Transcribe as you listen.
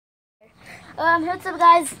What's up,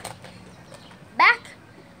 guys? Back.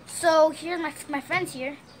 So here's my friends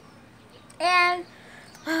here, and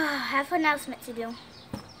I have an announcement to do.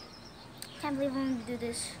 Can't believe I'm gonna do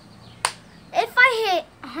this. If I hit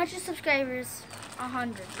 100 subscribers,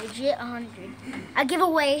 100, legit 100, I give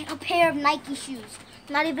away a pair of Nike shoes.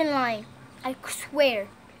 Not even lying. I swear.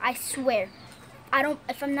 I swear.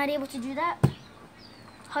 If I'm not able to do that,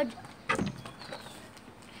 100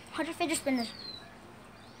 fidget spinners.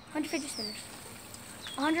 100 fidget spinners.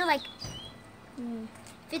 100 like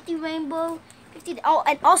 50 rainbow, 50. Oh,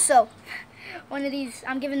 and also one of these.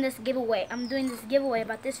 I'm giving this giveaway. I'm doing this giveaway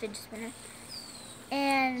about this fidget spinner,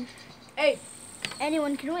 and hey,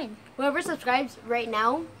 anyone can win. Whoever subscribes right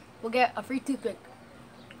now will get a free toothpick.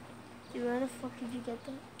 Dude, where the fuck did you get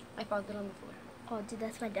that? I found it on the floor. Oh, dude,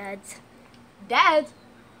 that's my dad's. Dad's?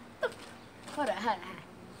 Hold on, hold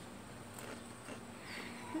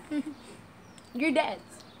on. Your dad's.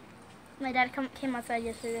 My dad came outside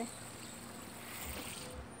yesterday.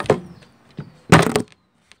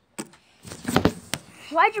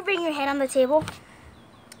 Why'd you bring your head on the table?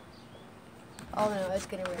 Oh no, it's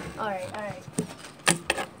gonna rain. Alright, alright.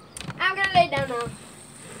 I'm gonna lay down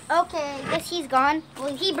now. Okay, guess he's gone.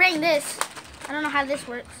 Well, he bring this. I don't know how this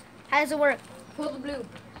works. How does it work? Pull the blue.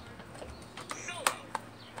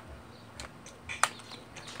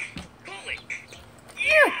 Pull it.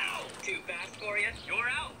 Yeah! Too fast for you. You're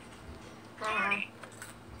out. Party.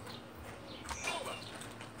 Solo.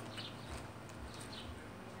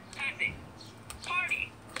 Pass it.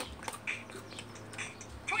 Party.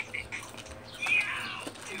 Twist it. Yeah!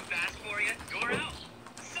 Too fast for you. You're out.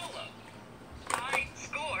 Solo. High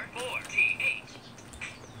score 48.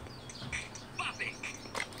 Bop it.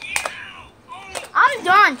 Yeah! Oh! I'm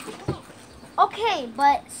done. Okay,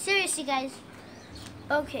 but seriously, guys.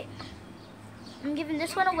 Okay. I'm giving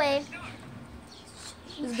this one away.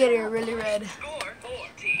 It's getting really red. Score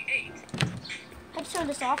 48. I just turn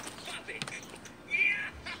this off. Bop it.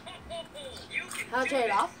 Yeah! You can I'll do turn it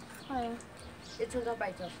it. off. Oh, yeah. It turns off by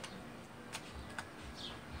itself.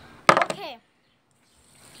 Okay.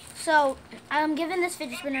 So I'm giving this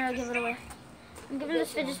fidget spinner. I'll give it away. I'm giving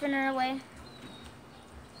this fidget spinner away.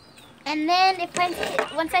 And then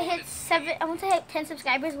once I hit 10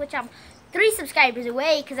 subscribers, which I'm 3 subscribers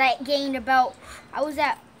away, because I gained I was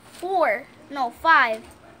at 5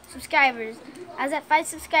 subscribers. I was at 5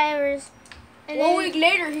 subscribers. And 1 week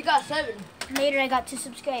later, he got 7. later I got 2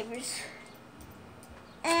 subscribers.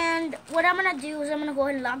 And what I'm gonna do is I'm gonna go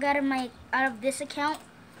ahead and log out of this account.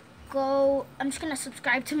 I'm just gonna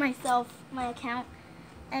subscribe to my account,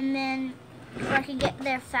 and then if I can get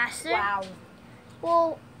there faster. Wow.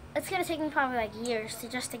 Well, it's gonna take me probably like years to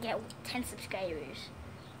get 10 subscribers.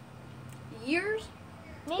 Years?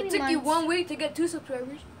 Maybe It took you months. 1 week to get 2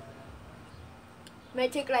 subscribers.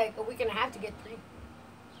 Might take like a week and a half to get 3.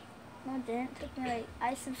 No, it didn't. It took me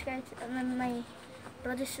I subscribed to, and then my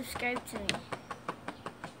brother subscribed to me.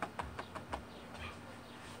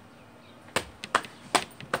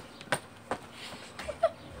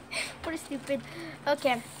 What stupid.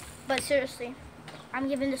 Okay, but seriously, I'm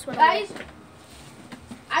giving this one away. Guys,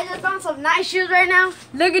 I just found some nice shoes right now.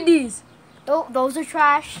 Look at these. Oh, those are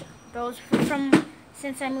trash. Those from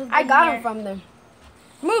since I moved. I in got here. them from them.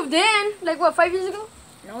 Moved in? Like what, 5 years ago?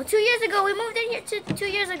 No, 2 years ago. We moved in here 2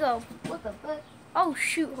 years ago. What the fuck? Oh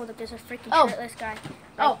shoot! Hold up, there's a freaking Oh. shirtless guy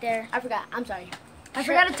right there. I forgot. I'm sorry. I Shirt-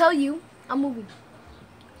 forgot to tell you. I'm moving.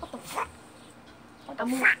 What the fuck? What the I'm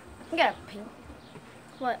moving. fuck? I got paint.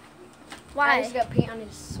 What? I Why? just got paint on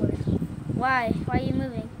his sweater. Why? Why are you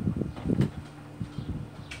moving?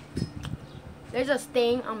 There's a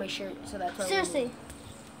stain on my shirt, so that's why. Seriously.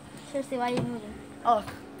 Seriously, why are you moving? Oh.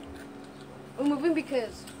 We're moving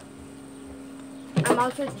because I'm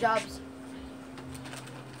out for jobs,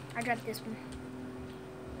 I dropped this one.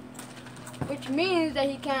 which means that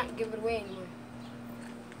he can't give it away anymore.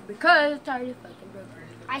 Because it's already fucking broken.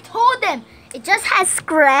 I told them it just has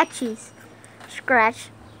scratches. Scratch.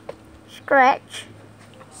 Scratch.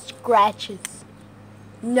 Scratches.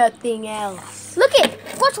 Nothing else. Look it.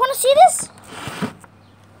 Watch. Want to see this?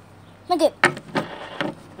 Look it.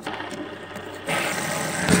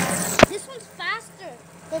 This one's faster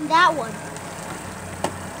than that one.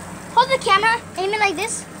 Hold the camera. Aim it like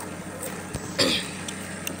this.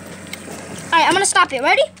 Alright, I'm gonna stop it.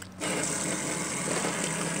 Ready?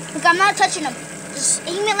 Look, I'm not touching them. Just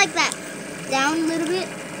aim it like that. Down a little bit.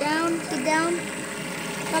 Down. Get down.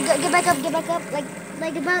 Now get back up. Get back up.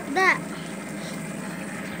 Like about that.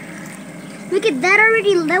 Look at that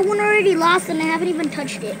already. That one already lost, and I haven't even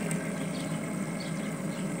touched it.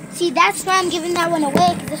 See, that's why I'm giving that one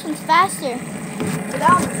away, because this one's faster. So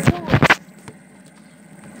that one's cool.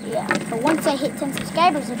 Yeah, but once I hit 10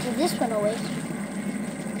 subscribers, I'll give this one away.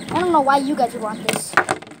 I don't know why you guys would want this.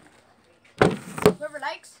 Whoever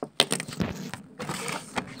likes.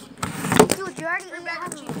 Dude, you already Bring back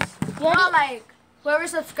the cheese. You already, Not like whoever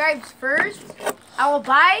subscribes first, I will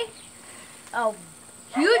buy a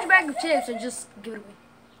huge bag of chips and just give it away.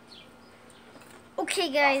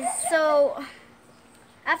 Okay, guys, so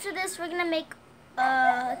after this, we're gonna make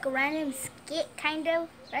like a random skit, kind of,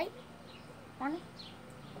 right? Want it?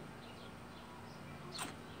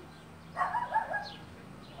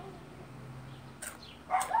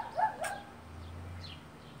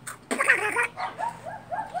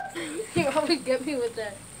 You always get me with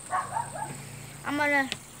that. I'm gonna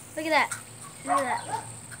look at that. Look at that.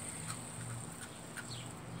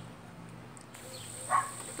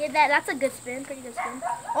 Yeah, that's a good spin. Pretty good spin.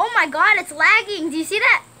 Oh my God, it's lagging. Do you see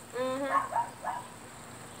that?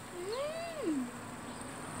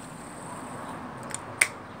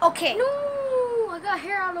 Okay. No, I got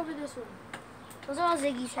hair all over this one. Those are all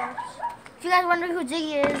Ziggy's hairs. If you guys wondering who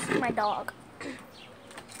Ziggy is, my dog.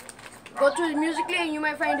 Go to the Musical.ly and you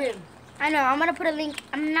might find him. I know. I'm gonna put a link.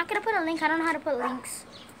 I'm not gonna put a link. I don't know how to put links.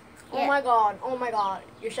 Oh my God, oh my God.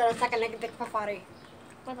 You should have taken a negative safari.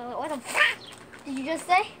 What the did you just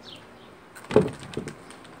say?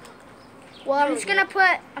 Well, I'm just gonna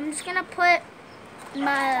put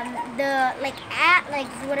my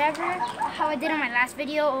whatever how I did on my last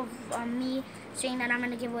video of me saying that I'm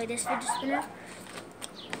gonna give away this fidget spinner.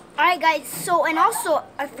 All right, guys. So and also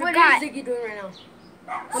I forgot. What is Ziggy doing right now?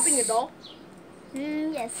 Humping a doll?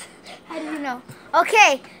 Yes. How do you know?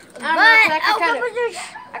 Okay. I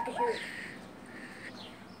can hear it.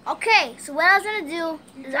 Okay. So what I was gonna do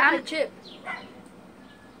is Drop a chip.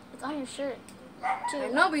 It's on your shirt. Too. I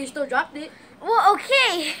know, but you still dropped it. Well,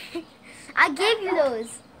 okay. I gave you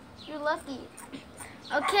those. You're lucky.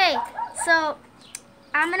 Okay, so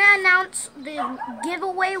I'm going to announce the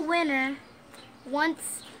giveaway winner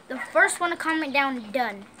once the first one to comment down is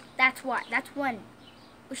done. That's what. That's one.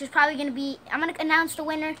 Which is probably going to be, I'm going to announce the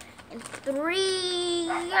winner in 3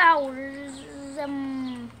 hours.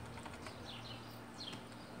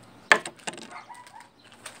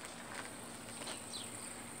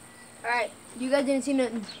 Alright, you guys didn't see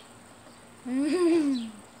nothing.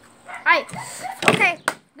 Alright, okay.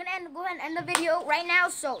 I'm going to go ahead and end the video right now,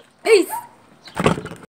 so peace.